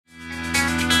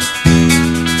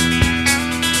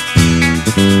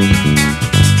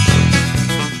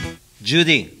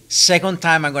Judy, second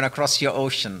time I'm going to cross your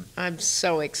ocean. I'm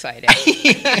so excited.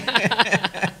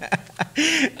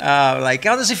 Like,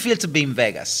 how does it feel to be in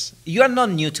Vegas? You are not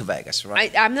new to Vegas,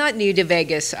 right? I'm not new to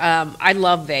Vegas. I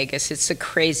love Vegas. It's the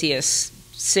craziest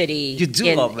city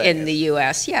in the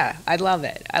U.S. Yeah, I love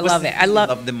it. I love it. I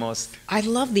love the most. I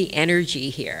love the energy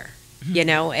here. You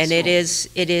know, and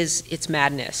it's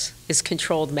madness. It's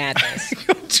controlled madness.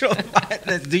 Controlled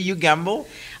madness. Do you gamble?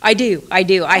 I do. Oh.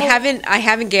 I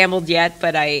haven't gambled yet,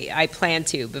 but I plan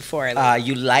to before I leave.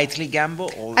 You lightly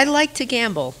gamble? Or? I like to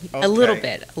gamble a little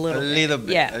bit. A little bit.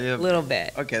 Yeah, a little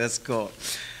bit. Okay, that's cool.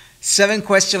 7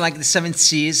 questions like the 7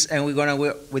 C's, and we're gonna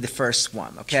go with the first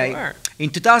one. Okay. Sure.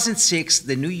 In 2006,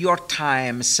 the New York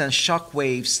Times sent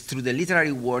shockwaves through the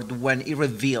literary world when it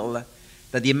revealed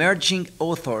that the emerging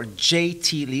author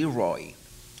J.T. Leroy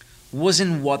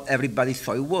wasn't what everybody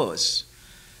thought he was.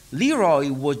 Leroy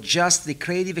was just the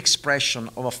creative expression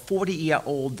of a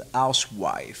 40-year-old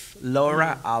housewife,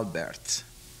 Laura Albert.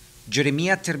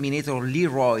 Jeremiah Terminator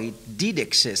Leroy did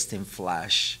exist in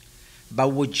flesh, but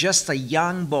was just a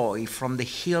young boy from the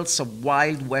hills of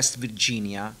wild West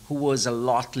Virginia who was a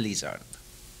lot lizard.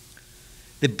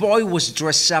 The boy was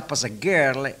dressed up as a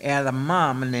girl and had a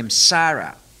mom named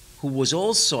Sarah, who was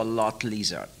also a lot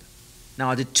lizard.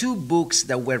 Now, the 2 books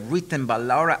that were written by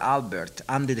Laura Albert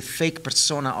under the fake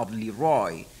persona of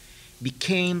Leroy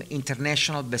became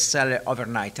international bestseller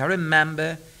overnight. I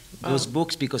remember those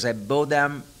books because I bought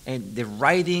them, and the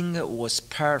writing was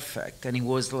perfect, and it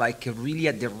was like really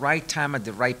at the right time at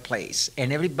the right place,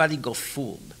 and everybody got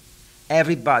fooled.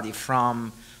 Everybody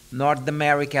from North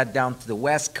America down to the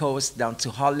West Coast, down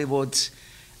to Hollywood,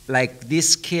 like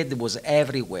this kid was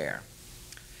everywhere.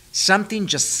 Something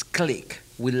just clicked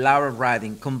with Laura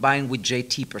writing combined with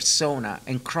JT persona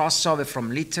and crossover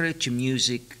from literary to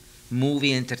music,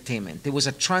 movie, entertainment. It was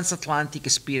a transatlantic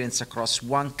experience across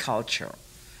one culture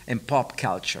and pop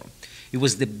culture. It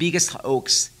was the biggest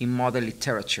hoax in modern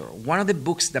literature. One of the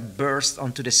books that burst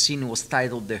onto the scene was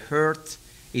titled The Heart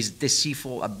is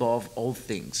Deceitful Above All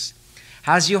Things.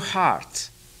 Has your heart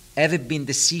ever been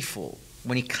deceitful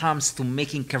when it comes to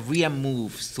making career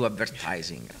moves to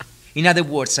advertising? In other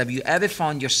words, have you ever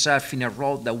found yourself in a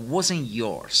role that wasn't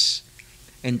yours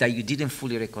and that you didn't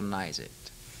fully recognize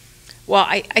it? Well,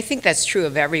 I think that's true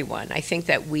of everyone. I think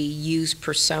that we use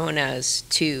personas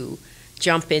to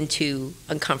jump into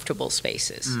uncomfortable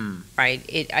spaces, right?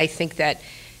 I think that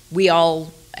we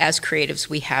all, as creatives,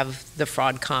 we have the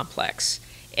fraud complex,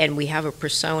 and we have a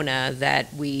persona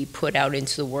that we put out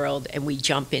into the world and we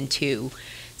jump into.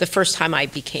 The first time I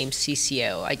became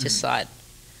CCO, I just thought,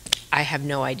 I have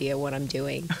no idea what I'm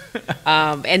doing.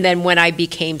 And then when I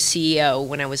became CEO,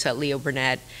 when I was at Leo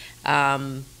Burnett,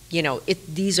 you know,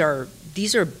 these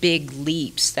are big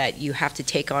leaps that you have to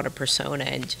take on a persona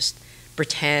and just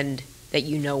pretend that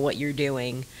you know what you're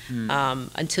doing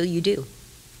until you do.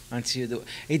 Until you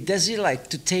do. Does it like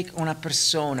to take on a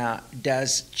persona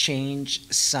does change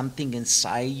something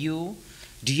inside you?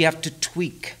 Do you have to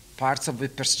tweak parts of your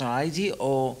personality,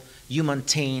 or you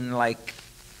maintain like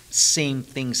same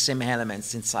things, same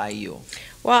elements inside you?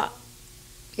 Well,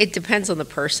 it depends on the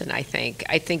person, I think.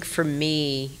 I think for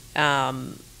me,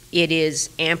 it is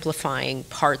amplifying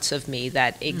parts of me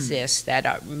that exist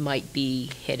that might be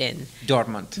hidden.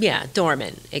 Dormant. Yeah,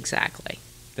 dormant, exactly.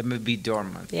 That may be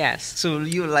dormant. Yes. So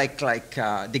you like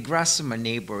the grass of my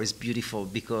neighbor is beautiful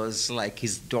because like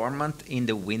it's dormant in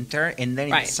the winter, and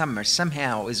then in summer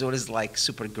somehow it's always like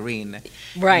super green.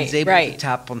 Right. It's able to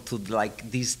tap onto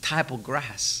like this type of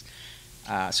grass.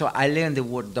 So I learned the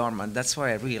word dormant. That's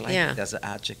why I really like it as an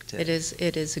adjective.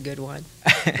 It is a good one.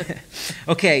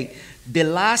 Okay. The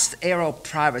last era of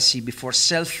privacy before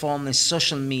cell phone and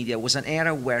social media was an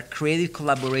era where creative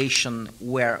collaboration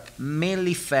were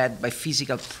mainly fed by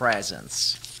physical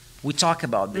presence. We talk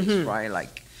about this, right?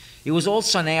 Like, it was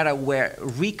also an era where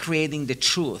recreating the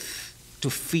truth to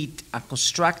fit a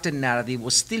constructed narrative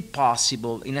was still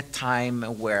possible in a time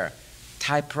where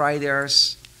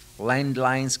typewriters,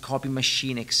 landlines, copy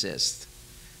machine exist.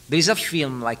 There is a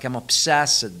film like I'm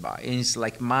obsessed by, and it's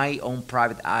like My Own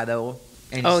Private Idol.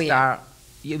 And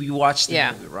you watched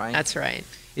the movie, right? That's right.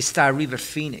 It starred River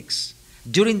Phoenix.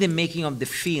 During the making of the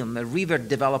film, River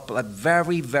developed a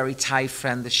very, very tight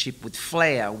friendship with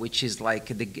Flair, which is like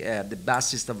the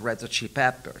bassist of Red Hot Chili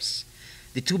Peppers.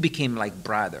 The two became like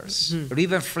brothers.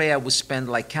 River and Flair would spend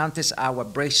like countless hours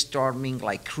brainstorming,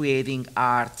 like creating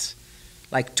art,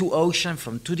 like two oceans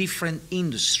from two different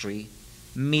industries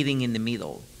meeting in the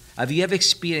middle. Have you ever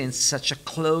experienced such a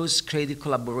close creative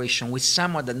collaboration with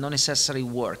someone that not necessarily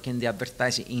work in the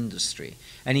advertising industry?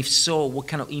 And if so, what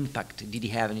kind of impact did he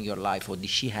have in your life, or did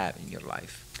she have in your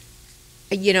life?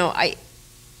 you know,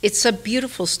 it's a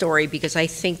beautiful story because I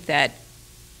think that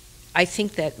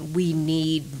we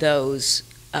need those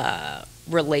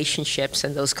relationships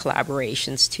and those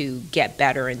collaborations to get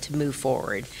better and to move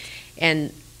forward.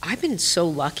 And I've been so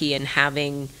lucky in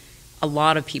having a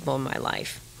lot of people in my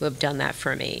life who have done that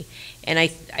for me. And I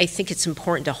think it's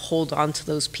important to hold on to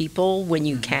those people when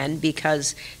you can,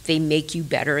 because they make you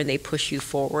better and they push you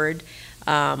forward.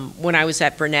 When I was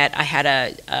at Burnett, I had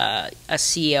a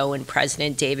CEO and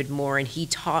president, David Moore, and he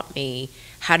taught me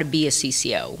how to be a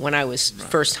CCO when I was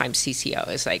first-time CCO.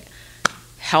 It's like,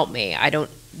 help me. I don't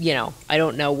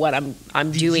know what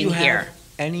I'm doing here. Did you have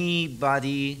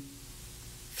anybody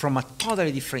from a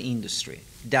totally different industry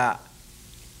that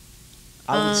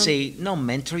I would say not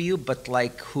mentor you, but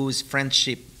like whose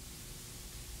friendship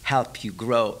help you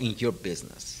grow in your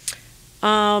business?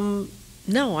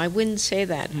 No, I wouldn't say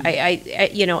that.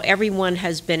 I everyone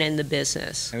has been in the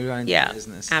business. Everyone in the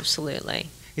business. Absolutely.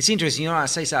 It's interesting, I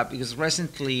say that because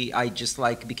recently I just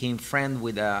like became friend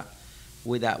with a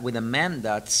man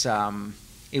that's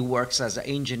he works as an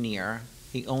engineer.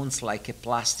 He owns like a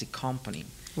plastic company.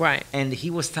 Right. And he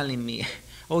was telling me,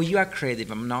 "Oh, you are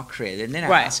creative. I'm not creative." And then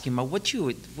I asked him, "What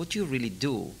you really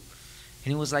do?"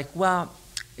 And he was like, "Well,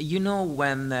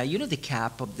 when the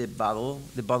cap of the bottle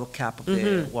cap of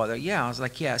the water." Yeah, I was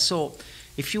like, "Yeah." So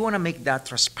if you want to make that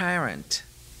transparent,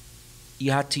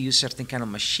 you had to use certain kind of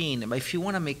machine. But if you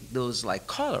want to make those like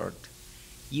colored,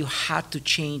 you had to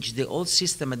change the old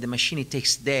system at the machine. It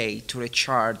takes day to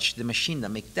recharge the machine that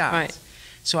make that. Right.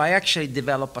 So I actually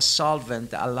developed a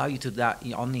solvent that allow you to do that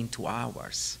only in 2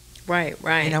 hours. Right.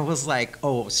 And I was like,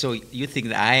 oh, so you think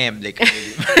that I am the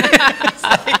creative?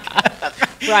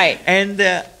 Right.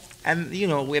 And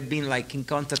we've been like in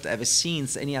contact ever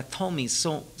since, and he had told me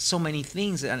so many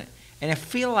things, and I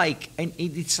feel like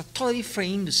it's a totally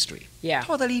different industry. Yeah.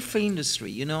 Totally different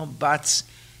industry, but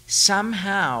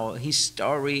somehow his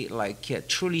story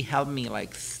truly helped me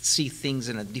see things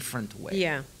in a different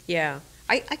way. Yeah.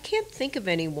 I can't think of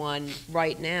anyone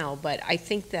right now, but I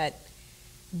think that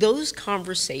those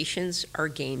conversations are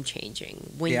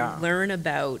game-changing. When you learn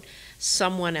about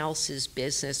someone else's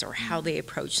business or how they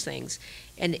approach things.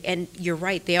 And you're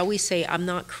right, they always say, I'm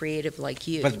not creative like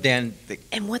you. But then...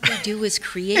 and what they do is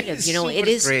creative. It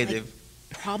is creative.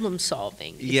 Problem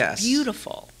solving. It's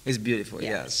beautiful. It's beautiful,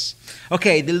 yes.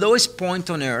 Okay, the lowest point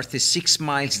on Earth is 6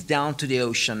 miles down to the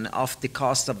ocean off the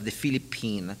coast of the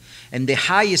Philippines. And the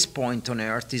highest point on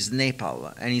Earth is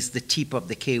Nepal, and it's the tip of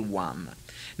the K1.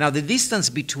 Now, the distance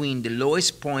between the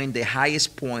lowest point and the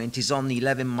highest point is only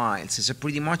 11 miles. So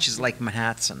pretty much it's like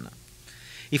Manhattan.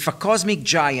 If a cosmic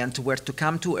giant were to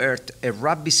come to Earth and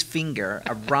rub his finger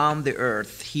around the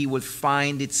Earth, he would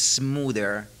find it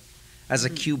smoother as a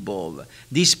cue ball.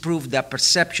 This proved that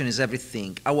perception is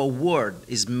everything. Our world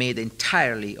is made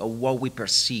entirely of what we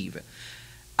perceive.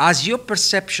 As your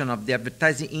perception of the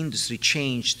advertising industry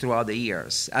changed throughout the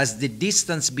years, as the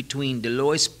distance between the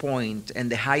lowest point and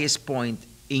the highest point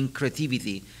in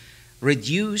creativity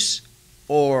reduced,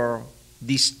 or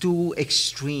these two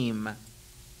extremes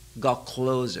got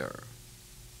closer?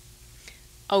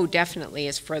 Oh, definitely,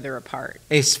 it's further apart.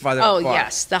 It's further apart. Oh,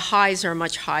 yes. The highs are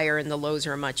much higher and the lows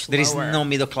are much lower. There is no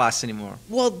middle class anymore.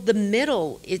 Well, the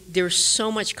middle, there's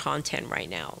so much content right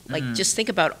now. Like, just think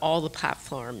about all the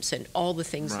platforms and all the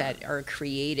things that are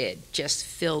created just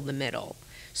fill the middle.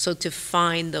 So to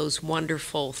find those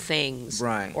wonderful things,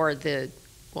 or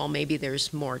well, maybe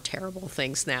there's more terrible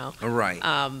things now. Right.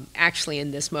 Actually,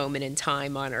 in this moment in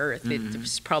time on Earth,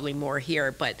 there's probably more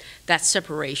here, but that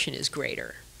separation is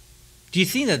greater. Do you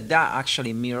think that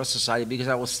actually mirrors society? Because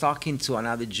I was talking to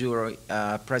another jury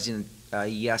president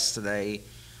yesterday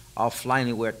offline,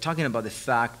 and we were talking about the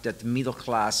fact that the middle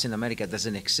class in America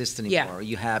doesn't exist anymore.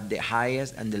 You have the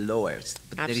highest and the lowest,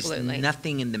 but there is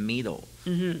nothing in the middle.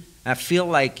 I feel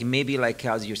like maybe like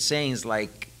as you're saying, is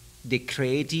like the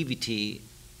creativity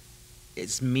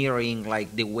is mirroring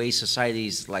like the way society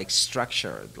is like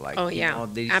structured. Like,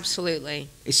 absolutely.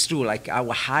 It's true. Like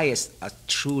our highest are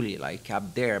truly like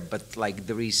up there, but like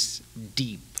there is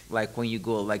deep. Like when you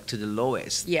go like to the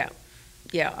lowest.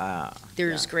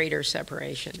 There's greater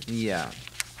separation.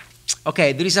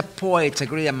 Okay, there is a poet I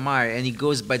greatly admire, and he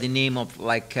goes by the name of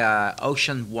like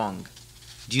Ocean Wong.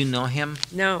 Do you know him?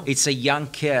 No. It's a young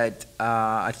kid.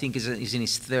 I think he's in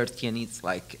his 30s, and it's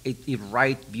like he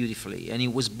writes beautifully. And he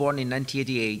was born in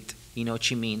 1988 in Ho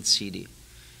Chi Minh City.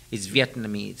 It's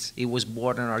Vietnamese. He was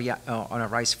born on a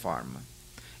rice farm.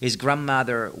 His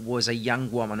grandmother was a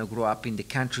young woman who grew up in the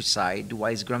countryside, while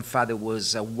his grandfather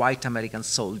was a white American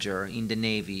soldier in the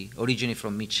Navy, originally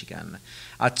from Michigan.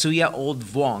 A 2-year-old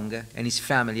Vuong and his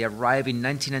family arrived in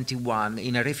 1991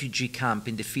 in a refugee camp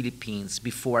in the Philippines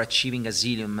before achieving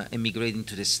asylum and emigrating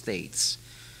to the States.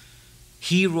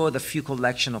 He wrote a few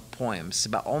collection of poems,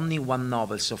 but only one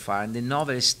novel so far, and the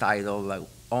novel is titled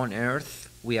On Earth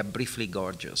We Are Briefly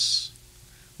Gorgeous,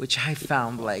 which I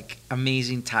found like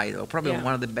amazing title, probably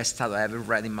one of the best titles I ever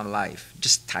read in my life,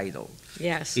 just title.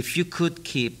 Yes. If you could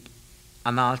keep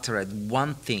unaltered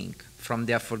one thing from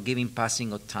the unforgiving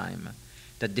passing of time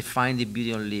that defined the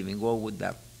beauty of living, what would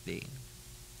that be?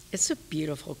 It's a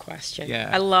beautiful question.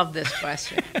 Yeah. I love this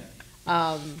question.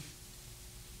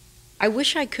 I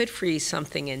wish I could freeze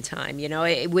something in time. You know,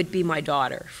 it would be my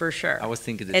daughter for sure. I was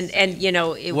thinking this. And you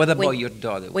know, what about your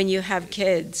daughter? When you have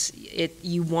kids,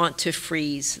 you want to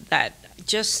freeze that,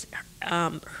 just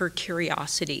her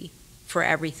curiosity for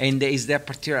everything. And is there a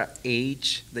particular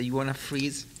age that you want to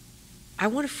freeze? I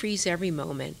want to freeze every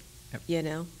moment. You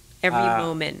know, every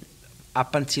moment.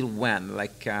 Up until when?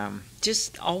 Like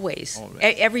just always.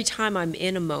 Every time I'm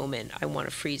in a moment, I want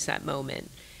to freeze that moment.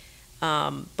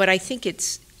 But I think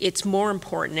it's more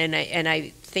important, and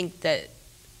I think that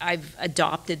I've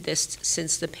adopted this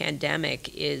since the pandemic,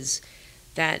 is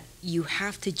that you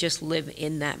have to just live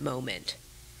in that moment.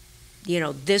 You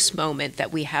know, this moment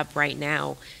that we have right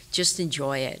now, just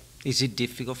enjoy it. Is it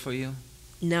difficult for you?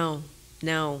 No.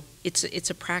 It's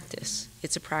a practice.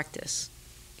 It's a practice.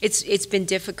 It's been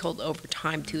difficult over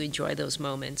time to enjoy those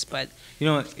moments, but you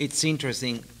know, it's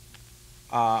interesting.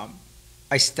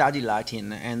 I study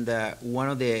Latin, and one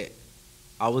of the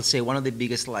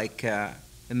biggest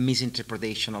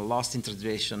misinterpretation or lost in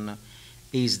translation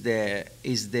is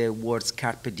the words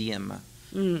carpe diem.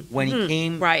 When it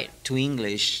came to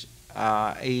English,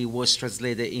 it was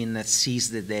translated in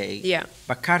seize the day. Yeah.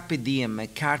 But carpe diem,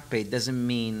 carpe doesn't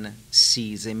mean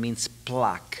seize, it means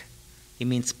pluck. It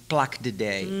means pluck the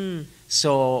day.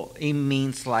 So it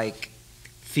means like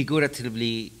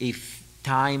figuratively, if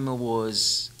time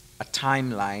was a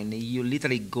timeline, you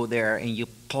literally go there and you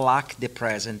pluck the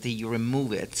present, you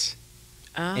remove it,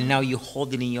 and now you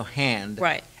hold it in your hand.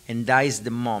 Right. And that is the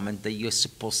moment that you're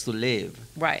supposed to live.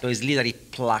 Right. So it's literally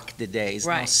pluck the day. It's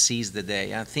right. not seize the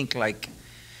day. I think like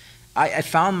I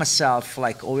found myself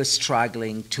like always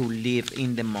struggling to live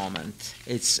in the moment.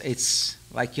 It's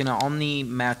like, you know, only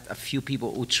met a few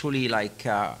people who truly like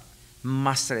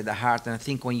mastered the heart. And I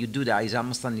think when you do that, it's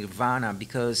almost a nirvana,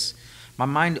 because my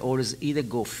mind always either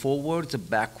go forwards or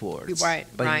backwards. Right,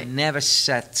 but right. it never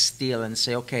sat still and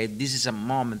say, okay, this is a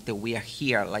moment that we are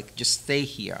here, like just stay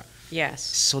here. Yes.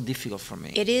 So difficult for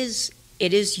me. It is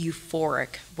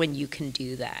euphoric when you can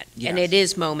do that. Yes. And it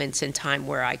is moments in time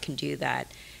where I can do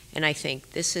that. And I think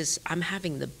I'm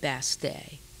having the best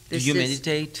day. Do you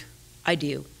meditate? I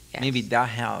do, yes. Maybe that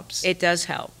helps. It does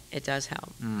help. It does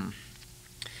help.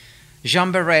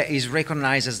 Jeanne Barret is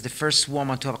recognized as the first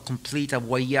woman to have completed a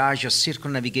voyage of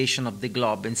circumnavigation of the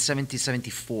globe in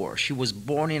 1774. She was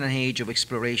born in an age of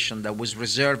exploration that was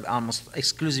reserved almost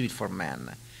exclusively for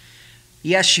men.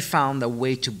 Yet she found a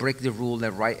way to break the rule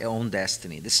and write her own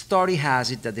destiny. The story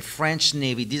has it that the French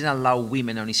Navy didn't allow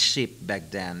women on its ship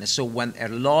back then. So when her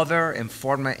lover and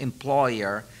former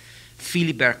employer,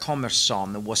 Philibert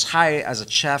Commerson, was hired as a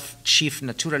chief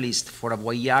naturalist for a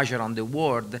voyage around the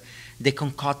world, they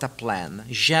concocted a plan.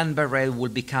 Jeanne Barret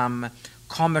will become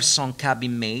Commerson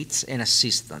cabin mate and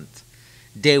assistant.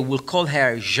 They will call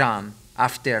her Jeanne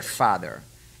after her father.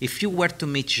 If you were to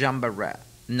meet Jeanne Barret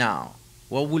now,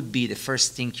 what would be the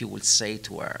first thing you would say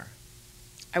to her?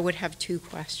 I would have two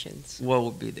questions. What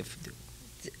would be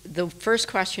the first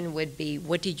question would be,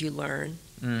 what did you learn?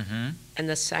 Mm-hmm. And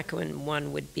the second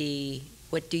one would be,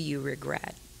 what do you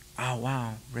regret? Oh,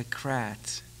 wow.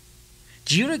 Regret.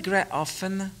 Do you regret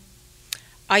often?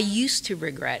 I used to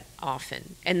regret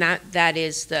often. And that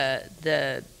is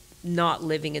the not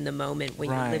living in the moment, when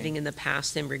you're living in the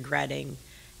past and regretting.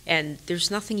 And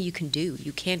there's nothing you can do.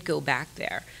 You can't go back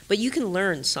there. But you can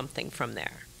learn something from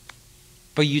there.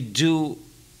 But you do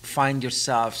find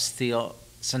yourself still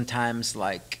sometimes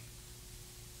like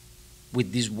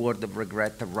with this word of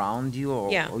regret around you,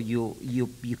 or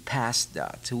you passed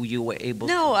that, so you were able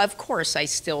to... No, of course I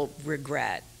still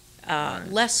regret.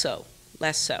 Less so.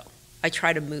 I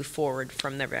try to move forward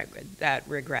from that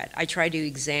regret. I try to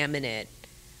examine it,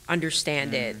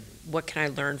 understand it. What can I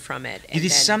learn from it? And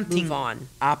did something move on.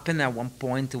 Happen at one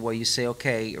point where you say,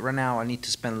 okay, right now I need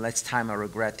to spend less time on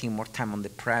regretting, more time on the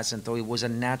present, or it was a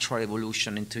natural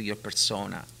evolution into your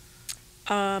persona?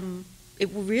 It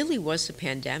really was the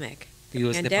pandemic. It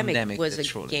was the pandemic was that a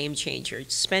truly. game changer.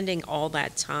 Spending all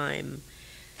that time,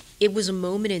 it was a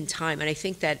moment in time, and I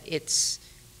think that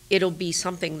it'll be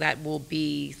something that will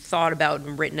be thought about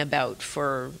and written about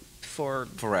for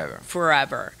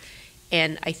Forever.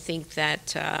 And I think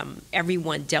that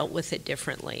everyone dealt with it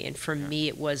differently. And for me,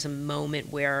 it was a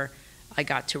moment where I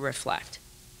got to reflect.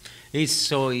 It's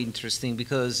so interesting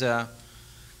because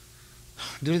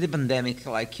during the pandemic,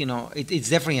 like, it's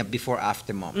definitely a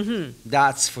before-after moment. Mm-hmm.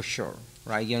 That's for sure,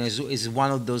 right? It's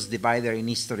one of those divider in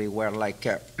history where, like,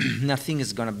 nothing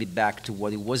is going to be back to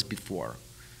what it was before.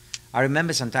 I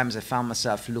remember sometimes I found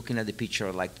myself looking at the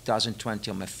picture like 2020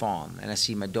 on my phone, and I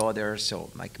see my daughter, so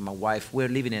like my wife, we're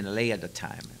living in LA at the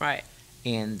time. Right.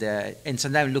 And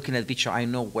sometimes looking at the picture, I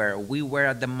know where we were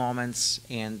at the moments,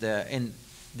 and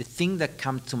the thing that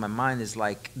comes to my mind is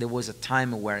like there was a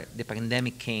time where the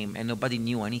pandemic came and nobody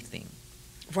knew anything.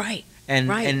 Right. And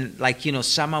Right. and like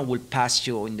someone will pass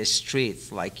you in the street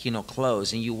like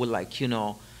close, and you will like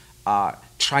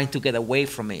trying to get away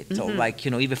from it, or like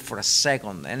even for a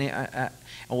second, and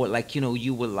or like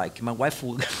you will like my wife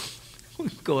will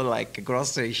go like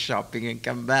grocery shopping and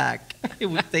come back. It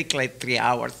would take like 3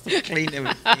 hours to clean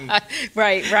everything.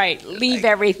 Right. Leave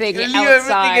everything Leave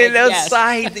outside. everything Yes.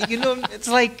 outside. It's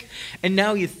like, and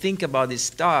now you think about this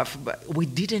stuff, but we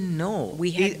didn't know. We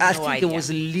had I no think idea. it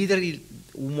was literally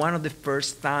one of the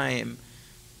first time,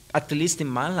 at least in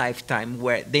my lifetime,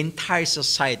 where the entire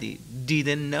society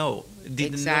didn't know.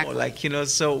 Exactly. Know, like,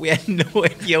 so we had no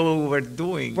idea what we were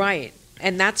doing. Right.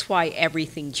 And that's why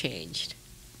everything changed.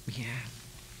 Yeah.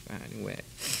 Anyway.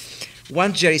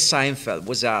 Once Jerry Seinfeld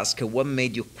was asked, what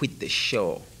made you quit the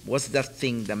show? What's that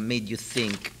thing that made you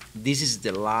think this is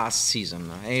the last season?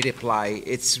 And he replied,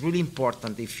 it's really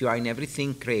important if you are in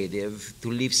everything creative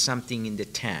to leave something in the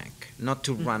tank, not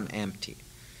to run empty.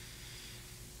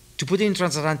 To put it in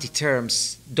transatlantic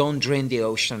terms, don't drain the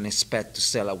ocean and expect to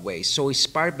sail away. So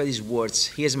inspired by these words,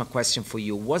 here's my question for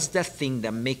you. What's that thing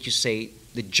that makes you say,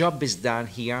 the job is done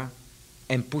here,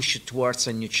 and push you towards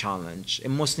a new challenge?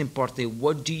 And most importantly,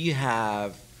 what do you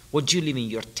leave in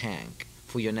your tank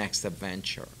for your next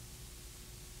adventure?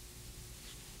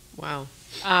 Wow.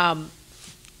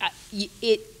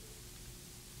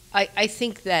 I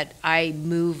think that I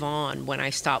move on when I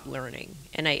stop learning,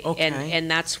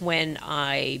 and that's when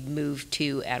I moved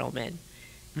to Edelman,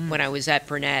 when I was at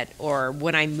Burnett, or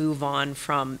when I move on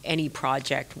from any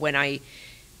project, when I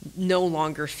no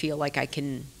longer feel like I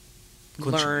can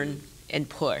learn and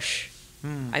push.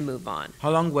 I move on.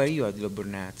 How long were you at the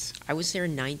Burnett? I was there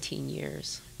 19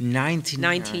 years.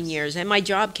 19 years, and my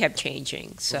job kept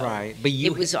changing. So right, but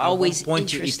it was always at one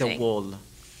point interesting. You hit a wall.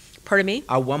 Pardon me?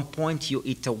 At one point you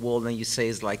hit a wall and you say,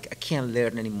 it's like, I can't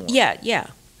learn anymore. Yeah,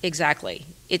 exactly.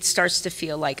 It starts to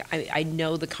feel like I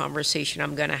know the conversation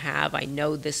I'm going to have. I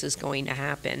know this is going to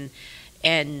happen.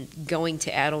 And going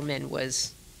to Edelman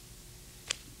was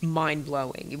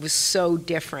mind-blowing. It was so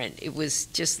different. It was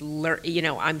just,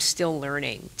 I'm still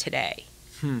learning today,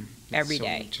 every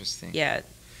day. Interesting. Yeah.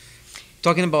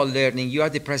 Talking about learning, you are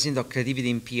the president of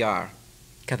creativity in PR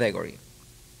category.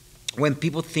 When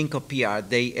people think of PR,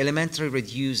 they elementally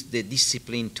reduce the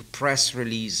discipline to press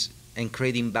release and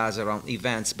creating buzz around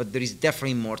events, but there is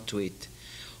definitely more to it.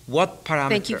 What parameter?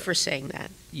 Thank you for saying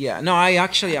that. Yeah, no, I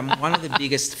actually am one of the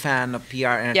biggest fan of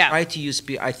PR, and Yeah. I try to use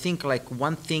PR. I think like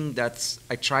one thing that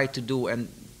I try to do, and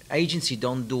agency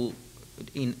don't do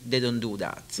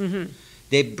that. Mm-hmm.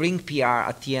 They bring PR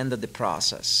at the end of the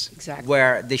process. Exactly.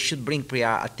 Where they should bring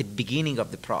PR at the beginning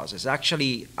of the process.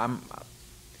 Actually,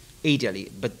 ideally,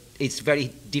 but it's very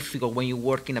difficult when you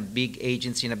work in a big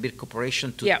agency, in a big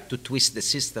corporation, to twist the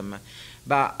system.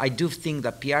 But I do think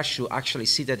that PR should actually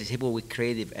sit at the table with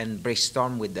creative and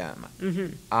brainstorm with them.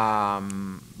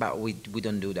 Mm-hmm. But we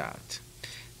don't do that.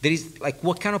 There is like,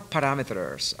 what kind of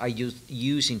parameters are you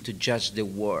using to judge the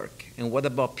work, and what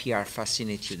about PR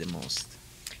fascinates you the most?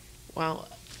 Well,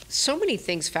 so many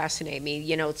things fascinate me.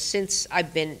 Since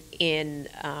I've been in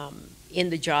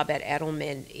the job at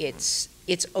Edelman,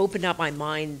 it's opened up my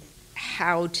mind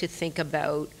how to think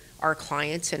about our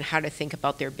clients and how to think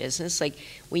about their business. Like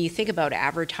when you think about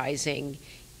advertising,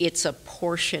 it's a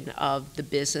portion of the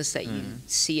business that you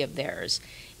see of theirs,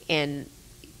 and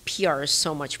PR is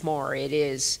so much more. It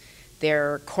is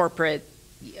their corporate,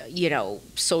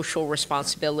 social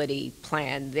responsibility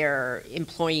plan, their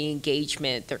employee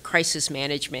engagement, their crisis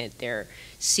management, their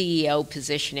CEO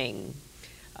positioning,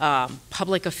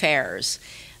 public affairs.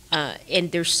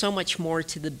 And there's so much more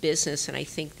to the business, and I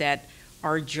think that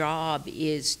our job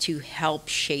is to help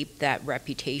shape that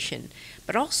reputation,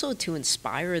 but also to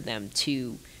inspire them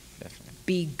to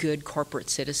be good corporate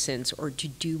citizens or to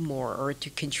do more or to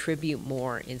contribute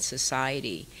more in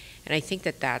society. And I think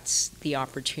that that's the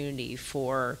opportunity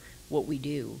for what we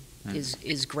do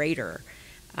is greater.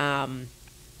 And,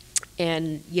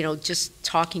 you know, just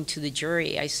talking to the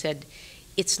jury, I said,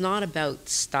 it's not about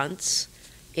stunts.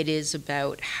 It is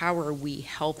about how are we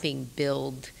helping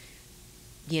build,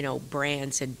 you know,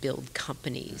 brands and build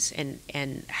companies,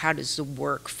 and how does the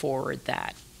work forward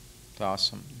that?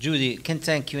 Awesome. Judy, can't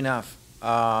thank you enough.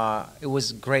 It was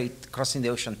great crossing the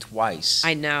ocean twice.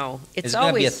 I know. It's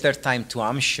going to be a third time too,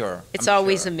 I'm sure. It's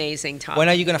always amazing talking. When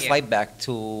are you going to fly back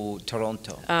to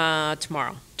Toronto?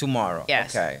 Tomorrow. Tomorrow.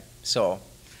 Yes. Okay. So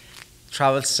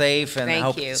travel safe, and I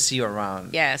hope you. to see you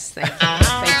around. Yes, thank you.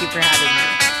 Thank you for having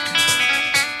me.